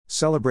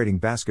Celebrating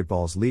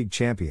basketball's league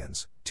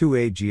champions,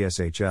 2A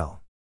GSHL.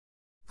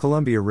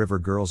 Columbia River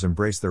girls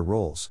embraced their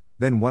roles,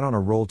 then went on a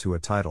roll to a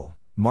title.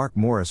 Mark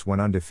Morris went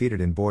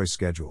undefeated in boys'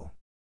 schedule.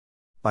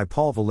 By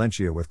Paul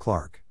Valencia with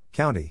Clark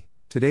County,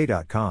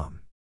 Today.com.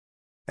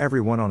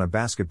 Everyone on a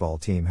basketball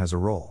team has a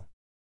role.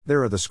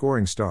 There are the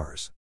scoring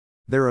stars.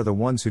 There are the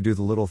ones who do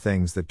the little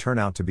things that turn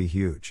out to be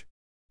huge.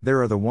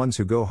 There are the ones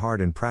who go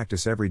hard in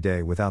practice every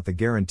day without the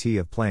guarantee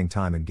of playing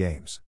time in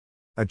games.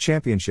 A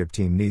championship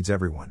team needs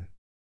everyone.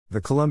 The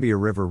Columbia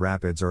River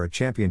Rapids are a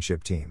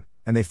championship team,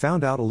 and they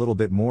found out a little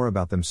bit more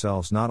about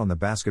themselves not on the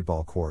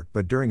basketball court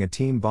but during a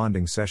team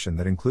bonding session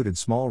that included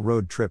small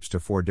road trips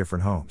to 4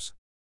 different homes.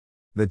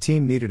 The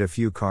team needed a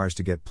few cars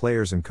to get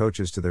players and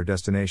coaches to their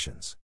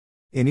destinations.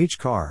 In each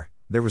car,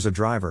 there was a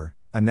driver,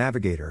 a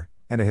navigator,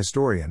 and a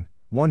historian,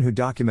 one who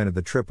documented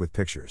the trip with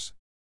pictures.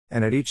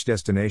 And at each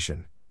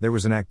destination, there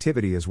was an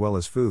activity as well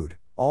as food,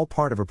 all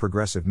part of a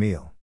progressive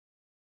meal.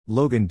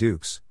 Logan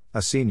Dukes,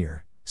 a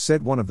senior,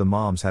 said one of the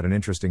moms had an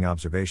interesting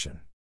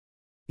observation.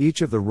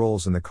 Each of the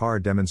roles in the car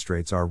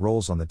demonstrates our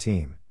roles on the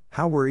team,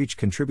 how we're each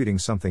contributing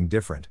something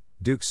different,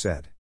 Dukes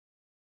said.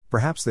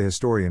 Perhaps the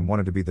historian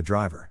wanted to be the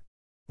driver.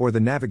 Or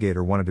the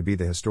navigator wanted to be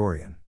the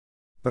historian.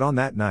 But on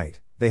that night,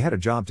 they had a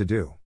job to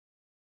do.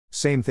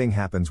 Same thing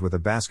happens with a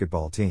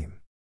basketball team.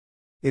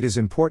 It is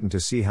important to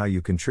see how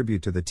you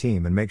contribute to the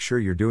team and make sure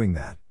you're doing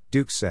that,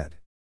 Dukes said.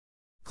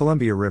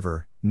 Columbia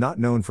River, not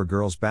known for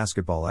girls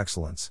basketball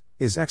excellence,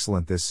 is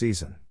excellent this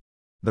season.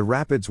 The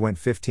Rapids went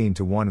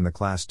 15-1 in the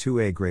Class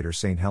 2A Greater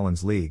St.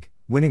 Helens League,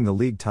 winning the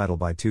league title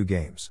by 2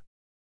 games.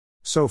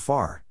 So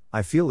far,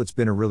 I feel it's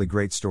been a really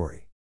great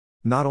story.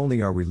 Not only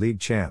are we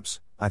league champs,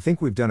 I think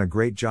we've done a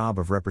great job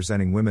of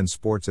representing women's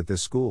sports at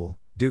this school,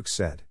 Dukes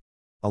said.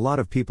 A lot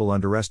of people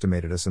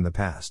underestimated us in the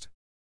past.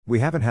 We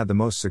haven't had the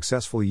most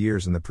successful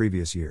years in the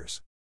previous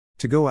years.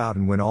 To go out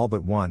and win all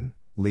but one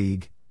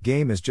league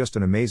game is just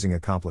an amazing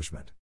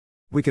accomplishment.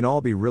 We can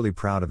all be really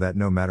proud of that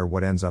no matter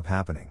what ends up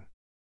happening.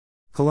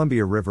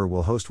 Columbia River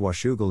will host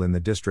Washougal in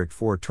the District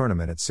 4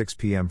 tournament at 6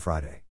 p.m.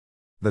 Friday.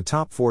 The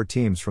top 4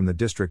 teams from the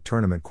district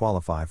tournament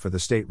qualify for the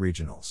state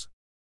regionals.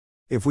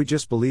 If we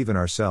just believe in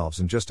ourselves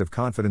and just have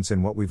confidence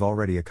in what we've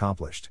already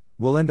accomplished,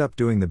 we'll end up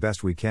doing the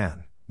best we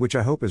can, which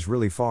I hope is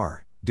really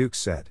far, Dukes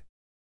said.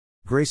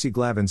 Gracie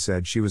Glavin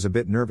said she was a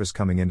bit nervous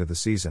coming into the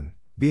season,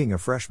 being a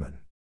freshman.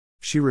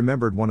 She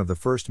remembered one of the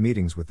first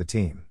meetings with the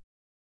team.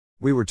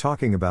 We were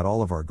talking about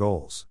all of our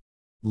goals.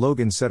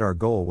 Logan said our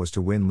goal was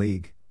to win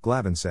league,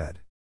 Glavin said.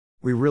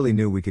 We really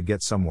knew we could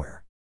get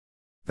somewhere.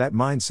 That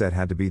mindset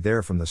had to be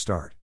there from the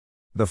start.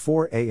 The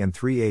 4A and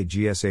 3A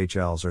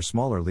GSHLs are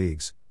smaller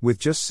leagues, with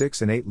just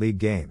 6 and 8 league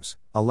games,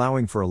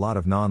 allowing for a lot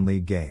of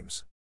non-league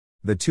games.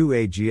 The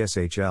 2A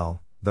GSHL,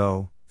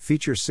 though,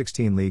 features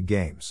 16 league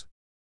games.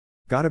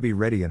 Gotta be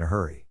ready in a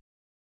hurry.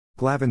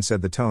 Glavin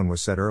said the tone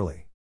was set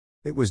early.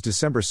 It was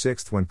December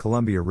 6 when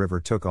Columbia River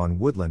took on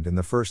Woodland in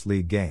the first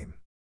league game.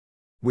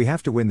 We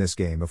have to win this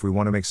game if we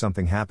want to make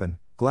something happen,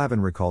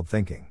 Glavin recalled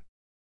thinking.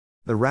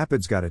 The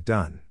Rapids got it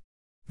done.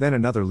 Then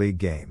another league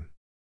game.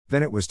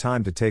 Then it was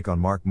time to take on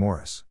Mark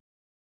Morris.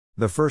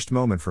 The first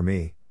moment for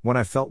me, when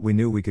I felt we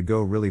knew we could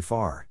go really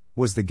far,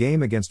 was the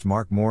game against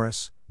Mark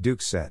Morris,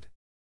 Dukes said.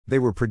 They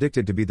were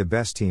predicted to be the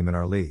best team in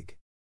our league.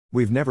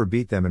 We've never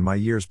beat them in my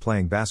years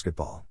playing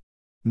basketball.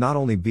 Not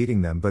only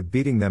beating them but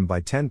beating them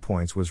by 10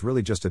 points was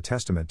really just a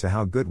testament to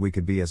how good we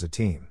could be as a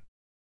team.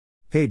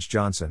 Paige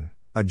Johnson,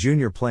 a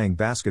junior playing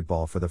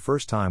basketball for the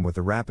first time with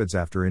the Rapids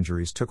after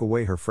injuries took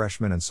away her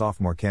freshman and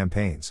sophomore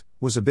campaigns,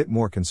 was a bit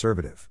more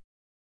conservative.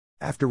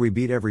 After we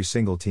beat every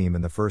single team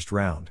in the first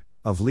round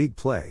of league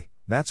play,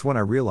 that's when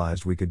I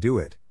realized we could do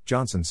it,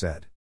 Johnson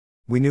said.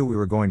 We knew we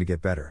were going to get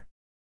better.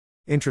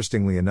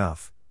 Interestingly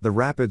enough, the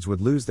Rapids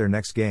would lose their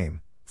next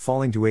game,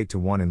 falling to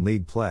 8-1 in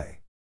league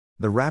play.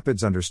 The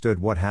Rapids understood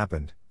what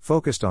happened,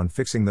 focused on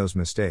fixing those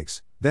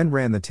mistakes, then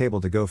ran the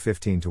table to go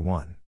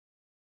 15-1.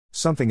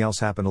 Something else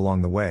happened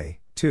along the way,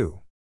 too.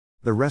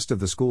 The rest of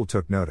the school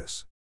took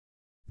notice.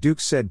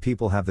 Dukes said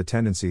people have the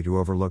tendency to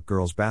overlook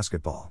girls'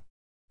 basketball.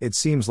 It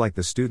seems like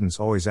the students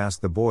always ask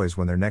the boys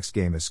when their next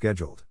game is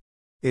scheduled.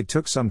 It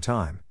took some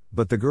time,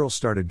 but the girls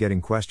started getting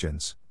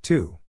questions,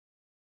 too.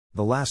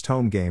 The last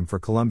home game for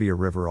Columbia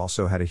River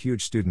also had a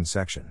huge student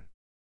section.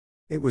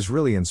 It was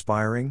really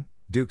inspiring,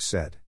 Dukes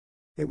said.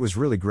 It was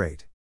really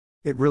great.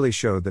 It really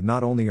showed that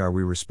not only are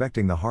we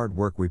respecting the hard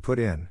work we put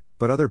in,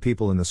 but other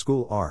people in the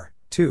school are,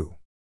 too.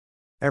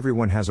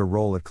 Everyone has a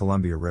role at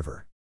Columbia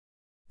River.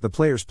 The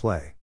players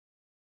play.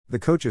 The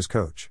coaches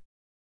coach.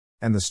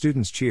 And the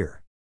students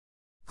cheer.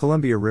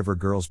 Columbia River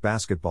girls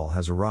basketball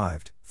has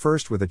arrived,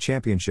 first with a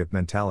championship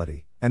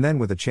mentality, and then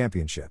with a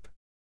championship.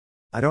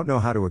 I don't know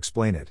how to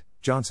explain it,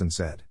 Johnson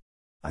said.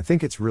 I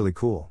think it's really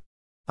cool.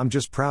 I'm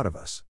just proud of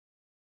us.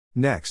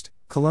 Next,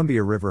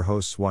 Columbia River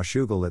hosts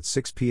Washougal at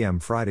 6 p.m.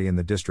 Friday in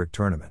the district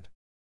tournament.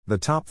 The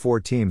top 4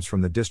 teams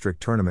from the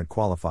district tournament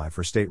qualify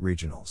for state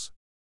regionals.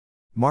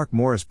 Mark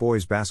Morris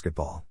boys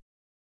basketball.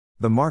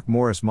 The Mark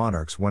Morris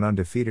Monarchs went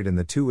undefeated in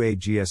the 2A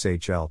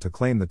GSHL to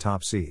claim the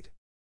top seed.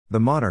 The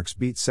Monarchs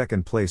beat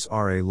second place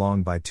RA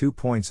Long by 2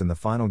 points in the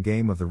final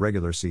game of the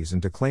regular season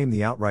to claim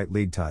the outright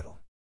league title.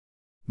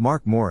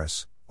 Mark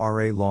Morris,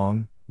 RA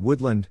Long,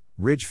 Woodland,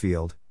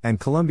 Ridgefield, and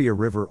Columbia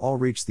River all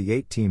reached the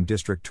 8-team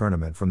district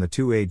tournament from the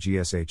 2A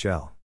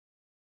GSHL.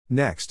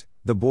 Next,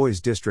 the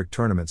boys district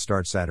tournament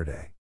starts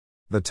Saturday.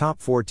 The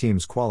top 4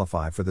 teams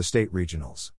qualify for the state regionals.